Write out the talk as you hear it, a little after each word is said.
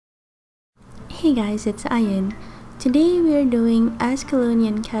Hey guys, it's Ayin. Today we are doing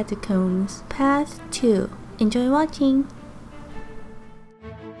Ascalonian Catacombs, Path 2. Enjoy watching!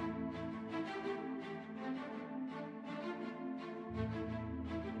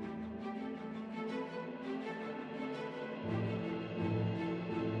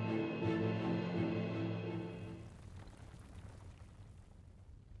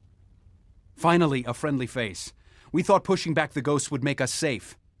 Finally, a friendly face. We thought pushing back the ghosts would make us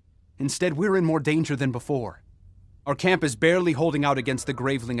safe. Instead, we're in more danger than before. Our camp is barely holding out against the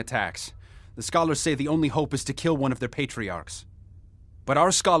Graveling attacks. The scholars say the only hope is to kill one of their patriarchs. But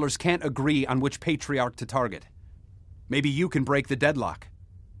our scholars can't agree on which patriarch to target. Maybe you can break the deadlock.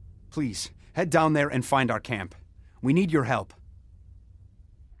 Please, head down there and find our camp. We need your help.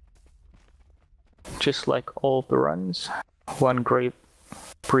 Just like all the runs, one grave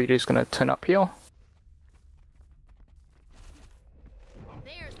breeder is gonna turn up here.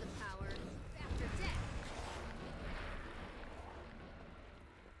 There's the power. After death.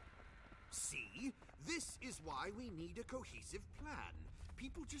 See? This is why we need a cohesive plan.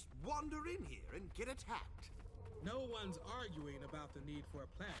 People just wander in here and get attacked. No one's arguing about the need for a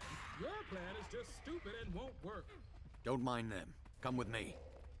plan. Your plan is just stupid and won't work. Don't mind them. Come with me.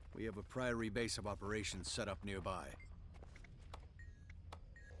 We have a priory base of operations set up nearby.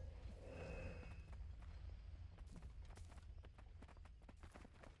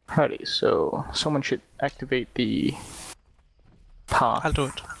 Alrighty, so someone should activate the path I'll do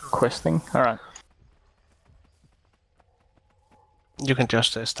it. quest thing. Alright. You can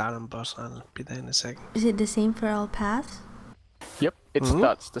just start on boss. I'll be there in a second. Is it the same for all paths? Yep,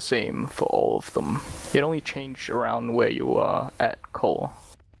 that's the same for all of them. It only changed around where you are at Cole.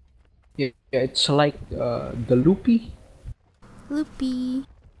 Yeah, it's like the loopy. Loopy.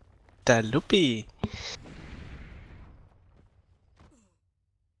 The loopy.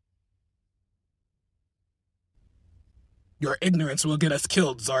 Your ignorance will get us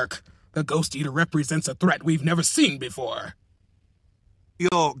killed, Zark. The Ghost Eater represents a threat we've never seen before.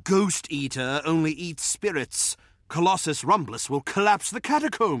 Your Ghost Eater only eats spirits. Colossus Rumblus will collapse the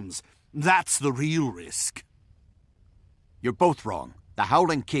catacombs. That's the real risk. You're both wrong. The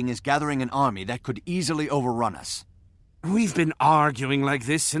Howling King is gathering an army that could easily overrun us. We've been arguing like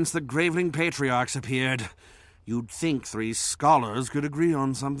this since the Graveling Patriarchs appeared. You'd think 3 scholars could agree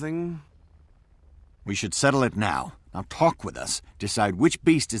on something. We should settle it now. Now talk with us, decide which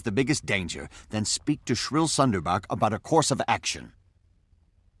beast is the biggest danger, then speak to Shrill Sunderbark about a course of action.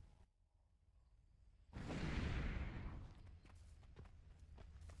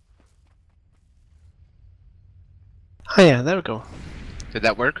 Oh yeah, there we go. Did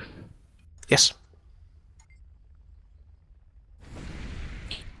that work? Yes.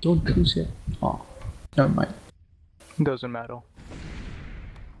 Don't choose it. Oh, never mind. Doesn't matter.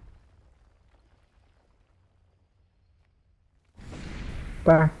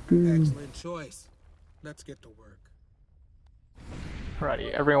 Back to... Excellent choice. Let's get to work.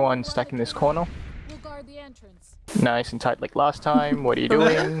 Alrighty, everyone stuck in this corner. We'll guard the entrance. Nice and tight like last time. What are you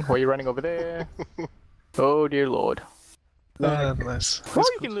doing? Why are you running over there? Oh dear lord. Nice. Well,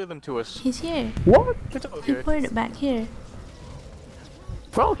 you can lure them to us. He's here. What? It's all He good. poured it back here.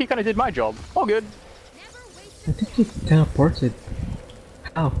 Well, he kinda did my job. All good. I think he teleported.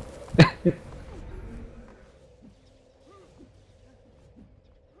 How?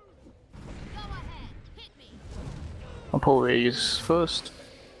 I'll pull these first,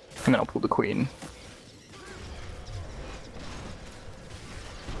 and then I'll pull the queen.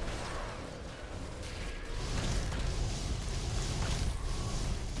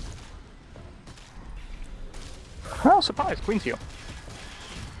 Oh, surprise! Queen's here.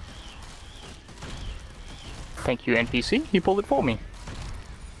 Thank you, NPC. You pulled it for me.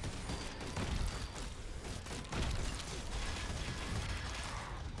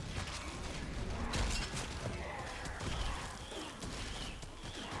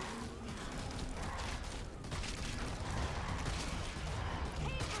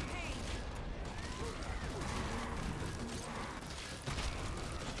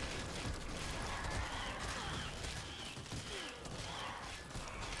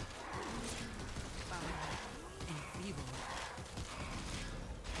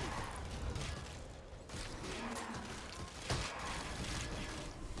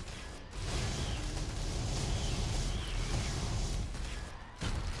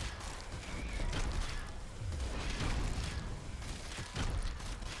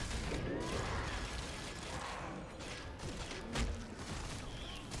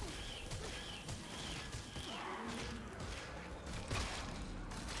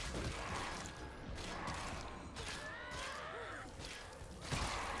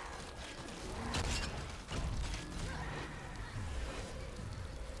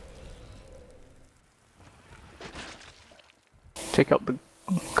 Take out the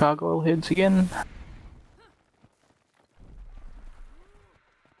gargoyle heads again.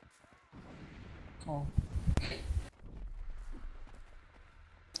 Oh.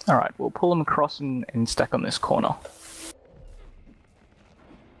 Alright, we'll pull them across and stack on this corner.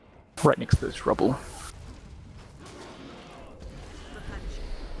 Right next to this rubble.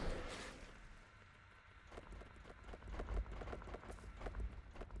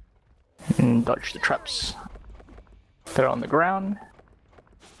 And dodge the traps that are on the ground.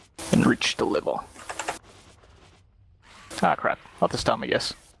 And reach the lever. Ah crap, not this time I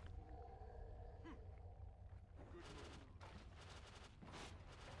guess.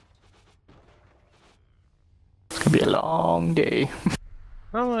 It's gonna be a long day.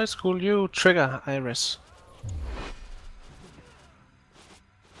 Oh, that's cool. You trigger Iris.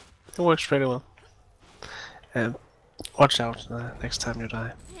 It works pretty well. And watch out next time you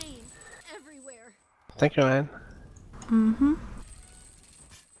die. Pain everywhere. Thank you, Ayin. Mm-hmm.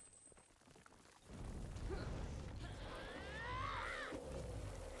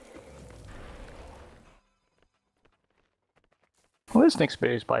 Well, this next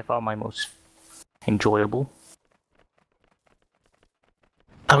bit is by far my most enjoyable.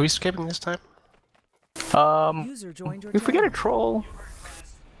 Are we escaping this time? User joined your If we get a channel. troll,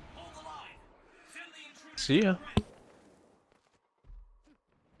 See ya.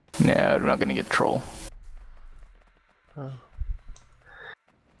 no, we're not gonna get a troll. Oh.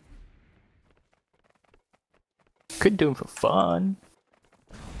 Could do them for fun.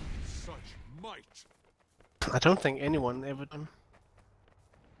 I don't think anyone ever done.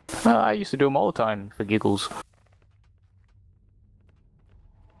 I used to do them all the time for giggles.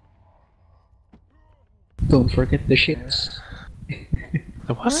 Don't forget the shits.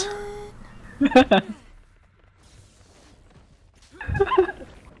 The what?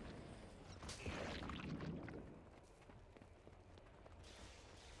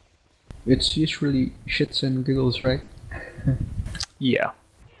 It's usually shits and giggles, right? Yeah.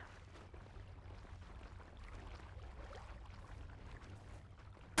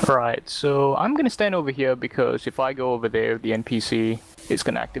 Right, so I'm gonna stand over here because if I go over there, the NPC is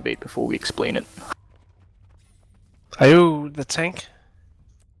gonna activate before we explain it. Are you the tank?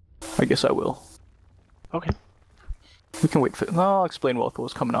 I guess I will. Okay. We can wait for. I'll explain what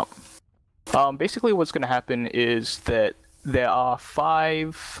Thor's coming up. Basically, what's gonna happen is that there are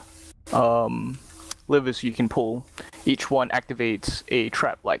 5 levers you can pull. Each one activates a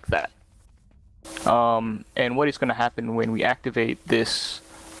trap like that. And what is gonna happen when we activate this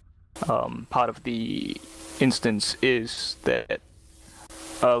part of the instance is that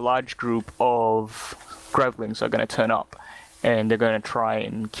a large group of gravelings are going to turn up and they're going to try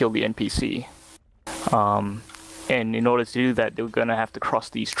and kill the NPC. And in order to do that, they're going to have to cross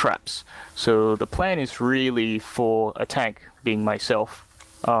these traps. So the plan is really for a tank, being myself,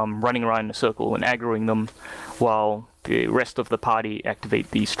 running around in a circle and aggroing them while the rest of the party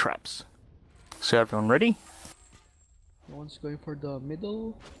activate these traps. So everyone ready? No one's going for the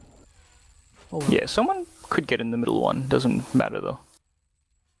middle. Oh, well. Yeah, someone could get in the middle one. Doesn't matter though.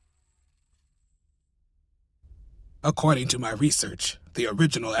 According to my research, the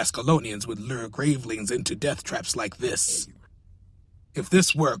original Ascalonians would lure gravelings into death traps like this. If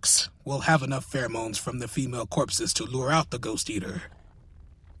this works, we'll have enough pheromones from the female corpses to lure out the Ghost Eater.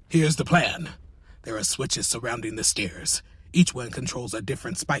 Here's the plan. There are switches surrounding the stairs. Each one controls a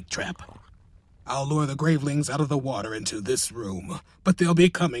different spike trap. I'll lure the gravelings out of the water into this room, but they'll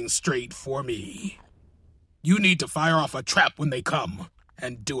be coming straight for me. You need to fire off a trap when they come,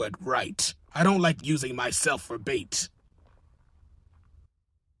 and do it right. I don't like using myself for bait.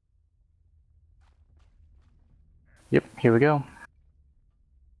 Yep, here we go.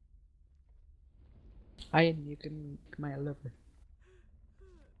 Ayin, you can my lever.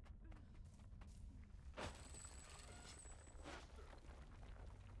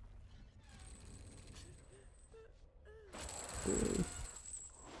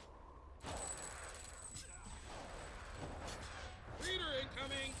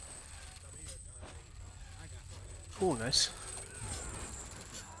 Oh, nice.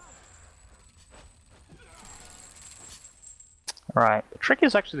 Alright, the trick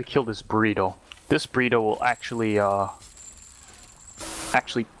is actually to kill this burrito. This burrito will actually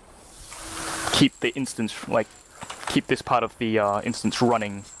keep the instance, keep this part of the instance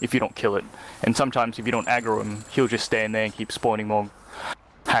running if you don't kill it. And sometimes if you don't aggro him, he'll just stand there and keep spawning more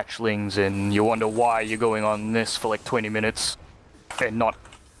hatchlings, and you wonder why you're going on this for like 20 minutes and not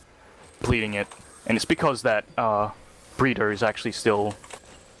completing it. And it's because that breeder is actually still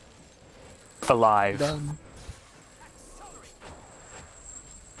alive. Done.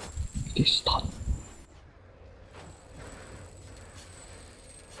 It is done.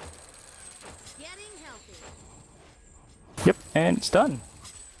 Yep, and it's done.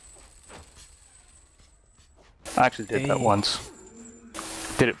 I actually did that once.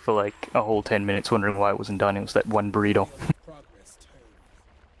 Did it for like a whole 10 minutes wondering why it wasn't done. It was that one burrito.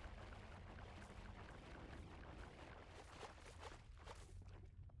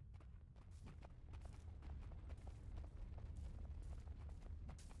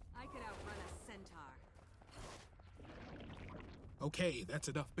 I could outrun a centaur. Okay, that's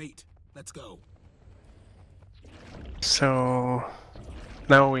enough bait. Let's go. So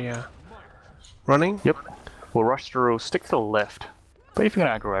now we are running. Yep. We'll rush through, stick to the left. But if you're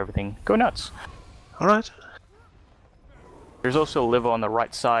gonna aggro everything, go nuts. Alright. There's also a lever on the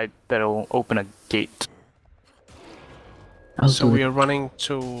right side that'll open a gate. So we are running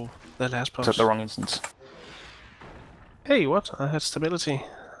to the last post. Is that the wrong instance? Hey, what? I had stability.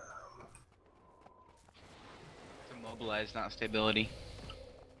 Immobilize, not stability.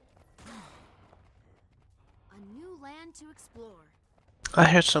 A new land to explore. I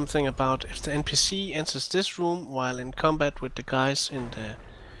heard something about if the NPC enters this room while in combat with the guys in the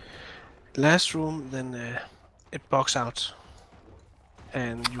last room, then it bugs out.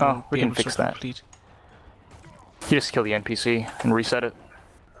 And you won't we be can able fix to that. complete. You just kill the NPC and reset it.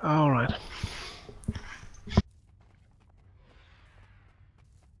 Alright.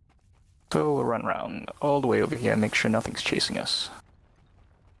 So we'll run around all the way over here and make sure nothing's chasing us.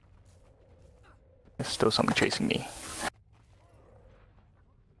 There's still something chasing me.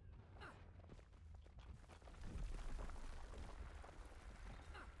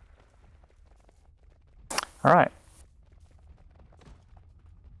 Alright.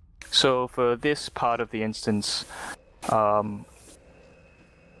 So for this part of the instance, what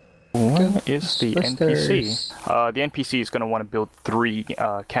is the NPC? The NPC is going to want to build 3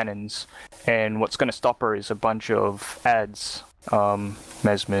 cannons, and what's going to stop her is a bunch of ads,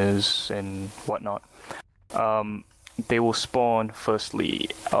 mesmers and whatnot. They will spawn firstly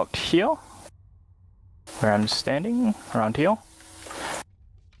out here, where I'm standing, around here.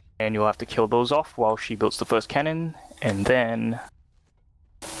 And you'll have to kill those off while she builds the first cannon, and then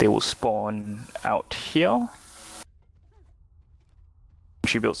they will spawn out here.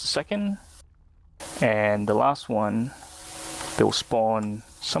 She builds the second, and the last one, they will spawn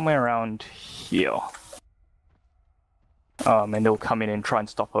somewhere around here. And they'll come in and try and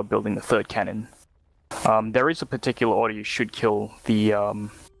stop her building the third cannon. There is a particular order you should kill the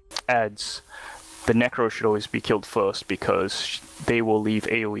ads. The Necro should always be killed first because they will leave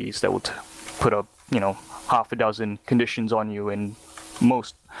AoEs that will put up, half a dozen conditions on you, and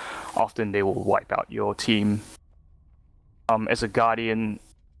most often they will wipe out your team. As a Guardian,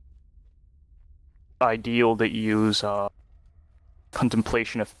 ideal that you use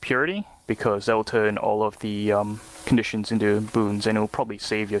Contemplation of Purity, because that will turn all of the conditions into boons, and it will probably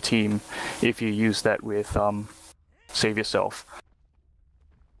save your team if you use that with Save Yourself.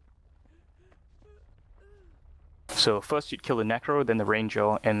 So first you'd kill the Necro, then the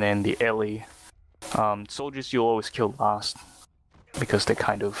Ranger, and then the Ellie. Soldiers you'll always kill last, because they're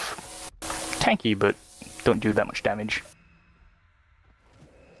kind of tanky, but don't do that much damage.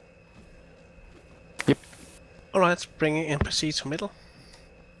 Yep. Alright, bringing NPC to middle.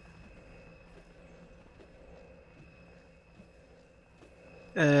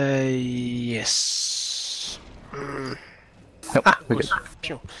 Yes. Nope, we're good.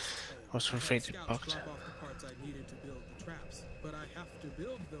 Phew. I was afraid it bugged.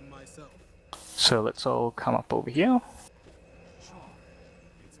 So let's all come up over here. Charr,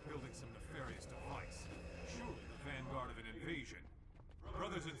 it's building some nefarious device. Surely the vanguard of an invasion.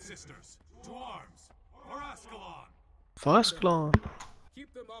 Brothers and sisters, to arms! For Ascalon! For Ascalon!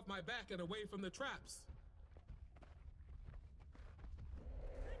 Keep them off my back and away from the traps.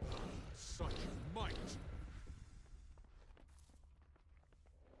 Such might!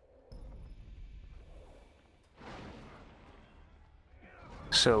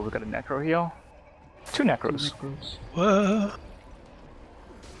 So we've got a Necro here. 2 Necros. Whoa.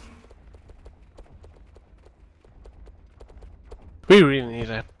 We really need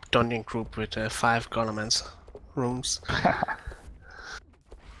a dungeon group with 5 governments rooms.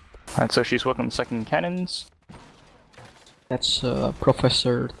 And so she's working on second cannons. That's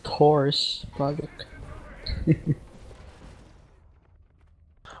Professor Thor's project.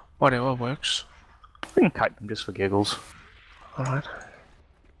 Whatever works. We can kite them just for giggles. Alright.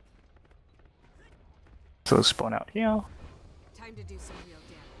 So they'll spawn out here. Time to do some real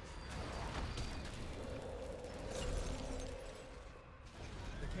damage.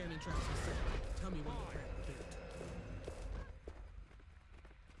 The cannon traps are set. Tell me when you're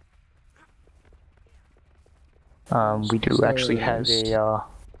ready. We do actually have a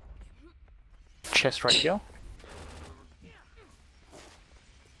chest right here.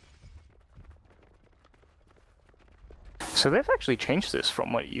 So they've actually changed this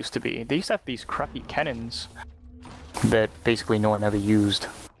from what it used to be. They used to have these crappy cannons that basically no one ever used.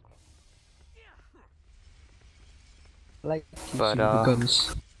 Like But the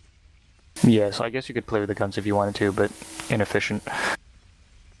guns. yeah, so I guess you could play with the guns if you wanted to, but inefficient.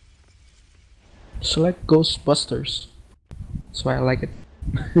 Select Ghostbusters. That's why I like it.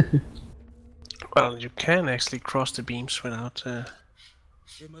 Well, you can actually cross the beams without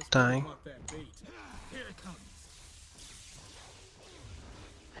dying.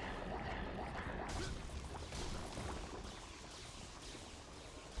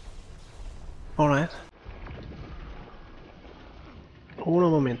 Alright. Uno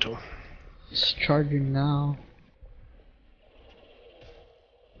momento. It's charging now.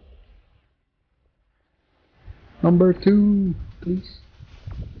 Number 2, please.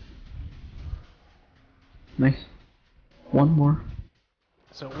 Nice. One more.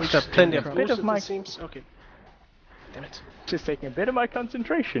 So we got plenty of bit boosters, of my- it seems. Okay. Damn it. Just taking a bit of my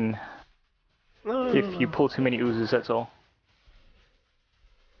concentration. No, If you pull too many oozes, that's all.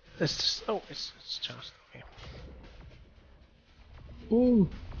 It's just, oh, it's charged. Okay. Ooh.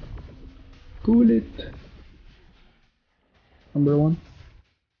 Cool it. Number 1.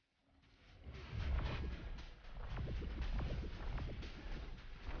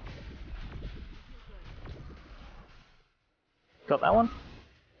 Got that one?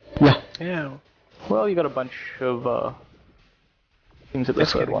 Yeah. Yeah. Well, you got a bunch of things at the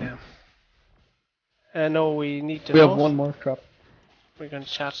Let's third get it one. now. No, we need the We have north. one more trap. We're gonna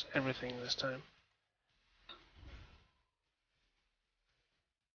charge everything this time.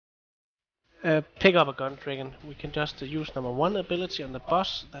 Pick up a gun, Drigan. We can just use number 1 ability on the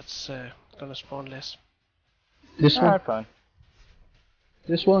boss. That's gonna spawn less. This one. Alright, fine.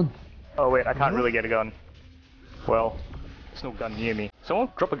 This one. Oh wait, I can't really get a gun. Well, there's no gun near me.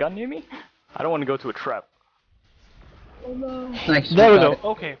 Someone drop a gun near me? I don't want to go to a trap. Oh no. Nice. There we got go.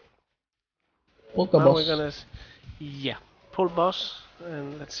 it. Okay. Pull the Now boss. we're gonna, yeah, pull boss,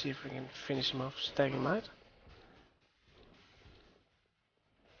 and let's see if we can finish him off. Stacking might.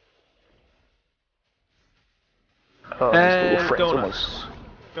 Oh, these little And friends go almost. nuts.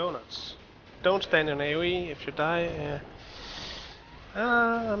 Go nuts. Don't stand in AoE. If you die,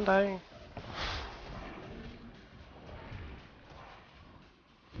 I'm dying.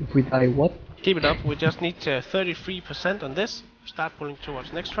 If we die, what? Keep it up. We just need 33% on this. Start pulling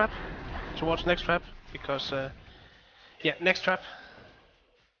towards next trap. Towards next trap, because yeah, next trap.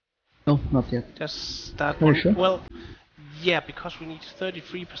 No, not yet. Just start Are you pulling. sure? Well, yeah, because we need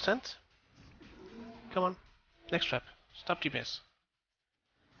 33%. Come on, next trap. Stop DPS.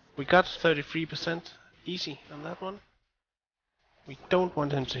 We got 33% easy on that one. We don't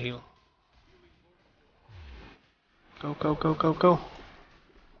want him to heal. Go, go, go, go, go.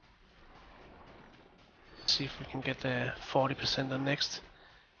 Let's see if we can get 40% on next.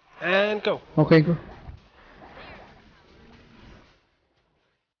 And go. Okay, go.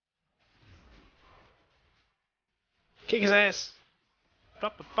 Kick his ass.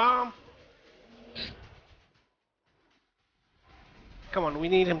 Drop the bomb. Come on, we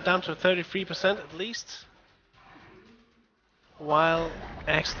need him down to 33% at least. While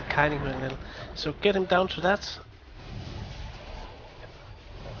actually kiting him a little. So get him down to that.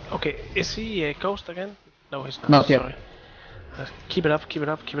 Okay, is he a ghost again? No, he's not. Not yet. Sorry. Keep it up, keep it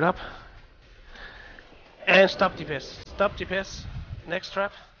up, keep it up. And stop DPS. Stop DPS. Next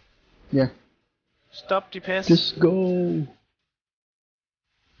trap. Yeah. Stop DPS. Just go.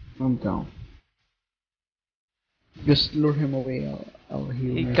 I'm down. Just lure him away. I'll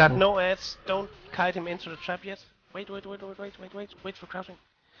heal He myself. got no ads. Don't kite him into the trap yet. Wait for crouching.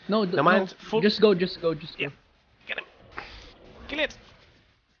 No, Never mind. no. Full. Just go. Just go. Yeah. Get him. Kill it.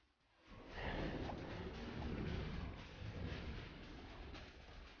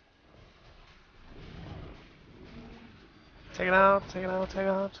 Take it out, take it out, take it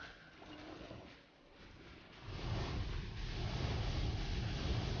out.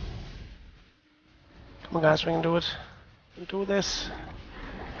 Come on guys, we can do it. We can do this.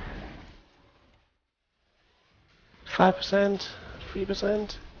 5%,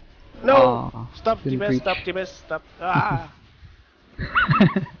 3%. No! Stop didn't DPS, reach. stop DPS, stop. Ah!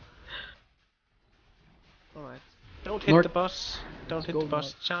 Alright. Don't hit North. the boss. Don't Let's hit go the boss.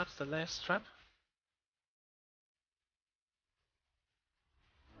 north. Charge the last trap.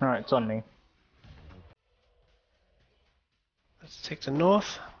 Alright, it's on me. Let's take the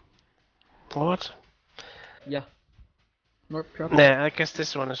north. What? Yeah. North trap. Nah, I guess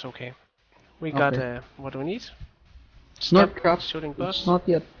this one is okay. We got Okay. what do we need? North Stop trap. shooting It's boss. not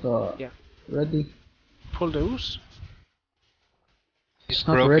yet Yeah. ready. Pull the ooze. It's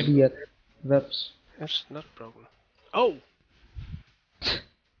not broken. ready yet. Hveps. It's not broken. Oh!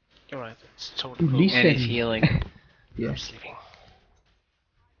 You're right. It's totally cool. Listen. And he's healing. Yeah. I'm sleeping.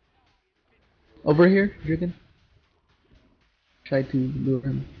 Over here, Drigan. Try to lure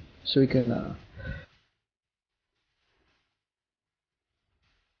him so we can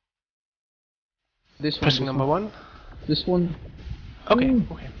this one. Pressing number 1. This one. Okay. Ooh.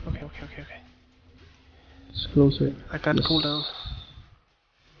 Okay. It's closer. I got Yes. cooldown.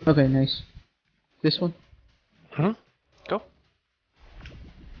 Okay, nice. This one. Go.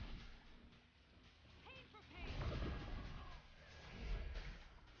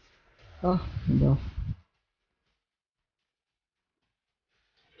 Ah, no.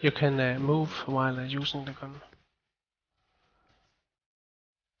 You can move while using the gun.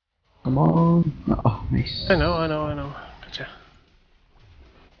 Come on. Oh, nice. I know. Gotcha.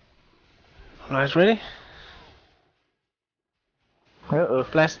 Alright, ready? Uh-oh.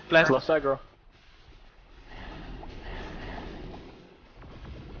 Blast. Lost aggro.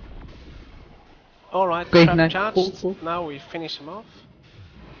 Alright, Okay, trap nice. charged. Cool. Now we finish him off.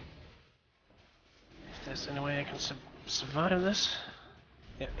 If there's any way I can survive this.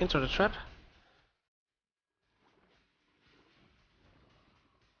 Yeah, into the trap.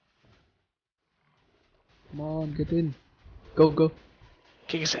 Come on, get in. Go.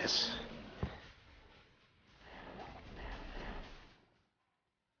 Kick his ass.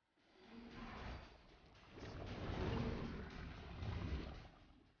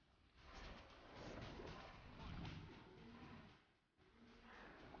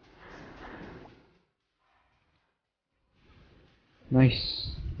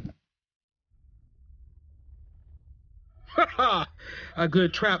 Nice. Haha! A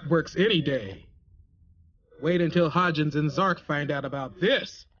good trap works any day. Wait until Hodgins and Zark find out about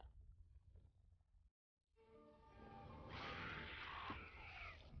this.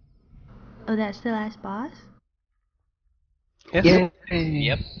 Oh, that's the last boss? Yes.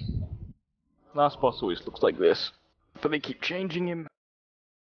 Yep. Last boss always looks like this, but they keep changing him.